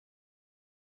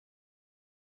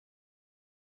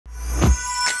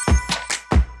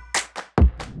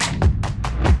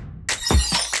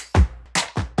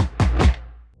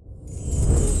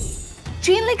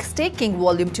Chainlink Staking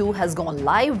Volume 2 has gone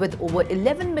live with over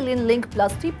 11 million link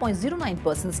plus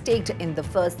 3.09% staked in the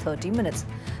first 30 minutes.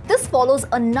 This follows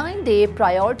a 9-day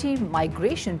priority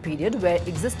migration period where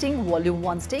existing Volume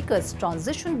 1 stakers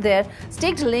transitioned their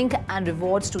staked link and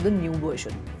rewards to the new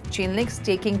version. Chainlink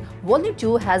Staking Volume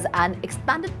 2 has an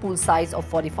expanded pool size of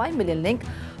 45 million link,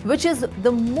 which is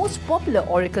the most popular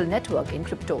Oracle network in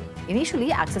crypto.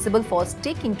 Initially accessible for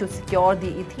staking to secure the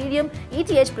Ethereum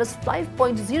ETH plus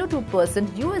 5.02%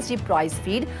 USD price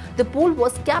feed, the pool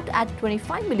was capped at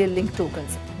 25 million link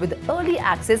tokens. With early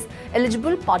access,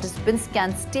 eligible participants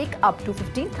can stake up to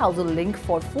 15,000 link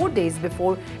for 4 days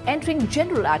before entering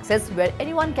general access, where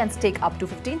anyone can stake up to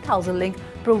 15,000 link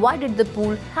provided the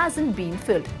pool hasn't been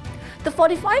filled. The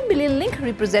 45 million link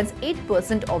represents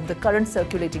 8% of the current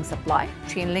circulating supply.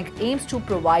 Chainlink aims to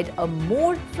provide a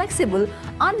more flexible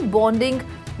unbonding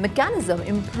mechanism,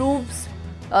 improves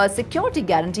security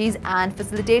guarantees and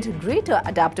facilitate greater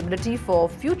adaptability for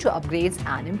future upgrades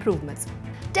and improvements.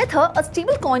 Tether, a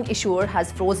stablecoin issuer,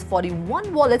 has froze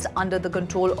 41 wallets under the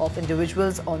control of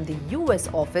individuals on the US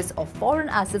Office of Foreign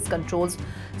Assets Control's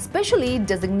specially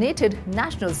designated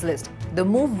nationals list. The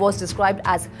move was described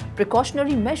as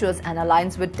precautionary measures and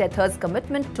aligns with Tether's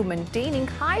commitment to maintaining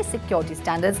high security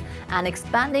standards and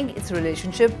expanding its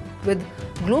relationship with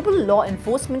global law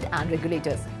enforcement and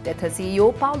regulators. Tether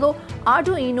CEO Paolo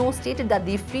Ardoino stated that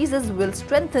the freezes will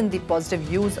strengthen the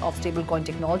positive use of stablecoin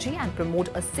technology and promote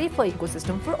a safer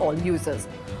ecosystem for all users.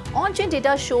 On-chain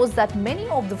data shows that many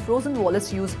of the frozen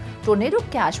wallets use Tornado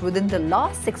Cash within the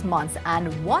last 6 months,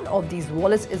 and one of these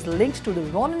wallets is linked to the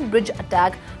Ronin Bridge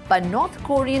attack by North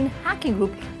Korean hacking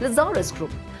group Lazarus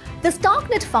Group. The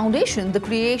Starknet Foundation, the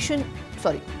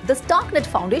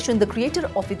creator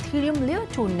of Ethereum Layer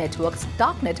 2 network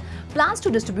Starknet, plans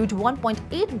to distribute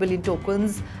 1.8 billion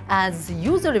tokens as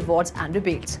user rewards and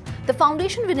rebates. The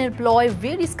foundation will employ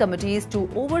various committees to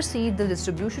oversee the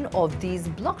distribution of these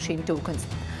blockchain tokens.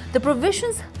 The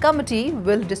Provisions Committee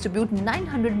will distribute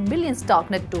 900 million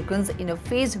Starknet tokens in a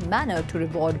phased manner to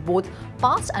reward both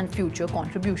past and future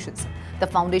contributions. The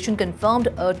foundation confirmed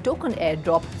a token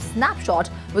airdrop snapshot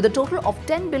with a total of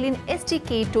 10 billion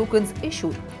STK tokens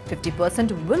issued.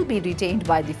 50% will be retained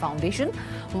by the foundation,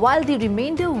 while the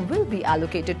remainder will be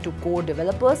allocated to core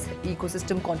developers,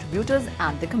 ecosystem contributors,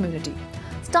 and the community.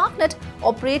 Starknet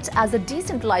operates as a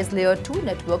decentralized Layer 2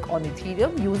 network on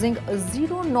Ethereum using a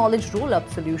zero-knowledge rollup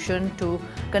solution to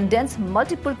condense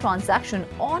multiple transactions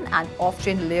on an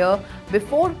off-chain layer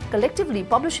before collectively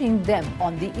publishing them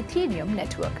on the Ethereum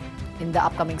network. In the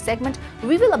upcoming segment,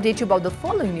 we will update you about the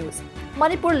following news.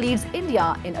 Manipur leads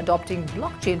India in adopting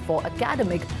blockchain for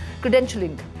academic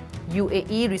credentialing.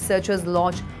 UAE researchers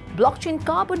launch blockchain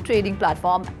carbon trading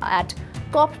platform at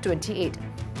COP28.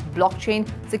 Blockchain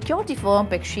security firm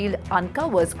PeckShield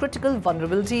uncovers critical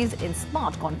vulnerabilities in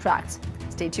smart contracts.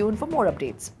 Stay tuned for more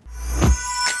updates.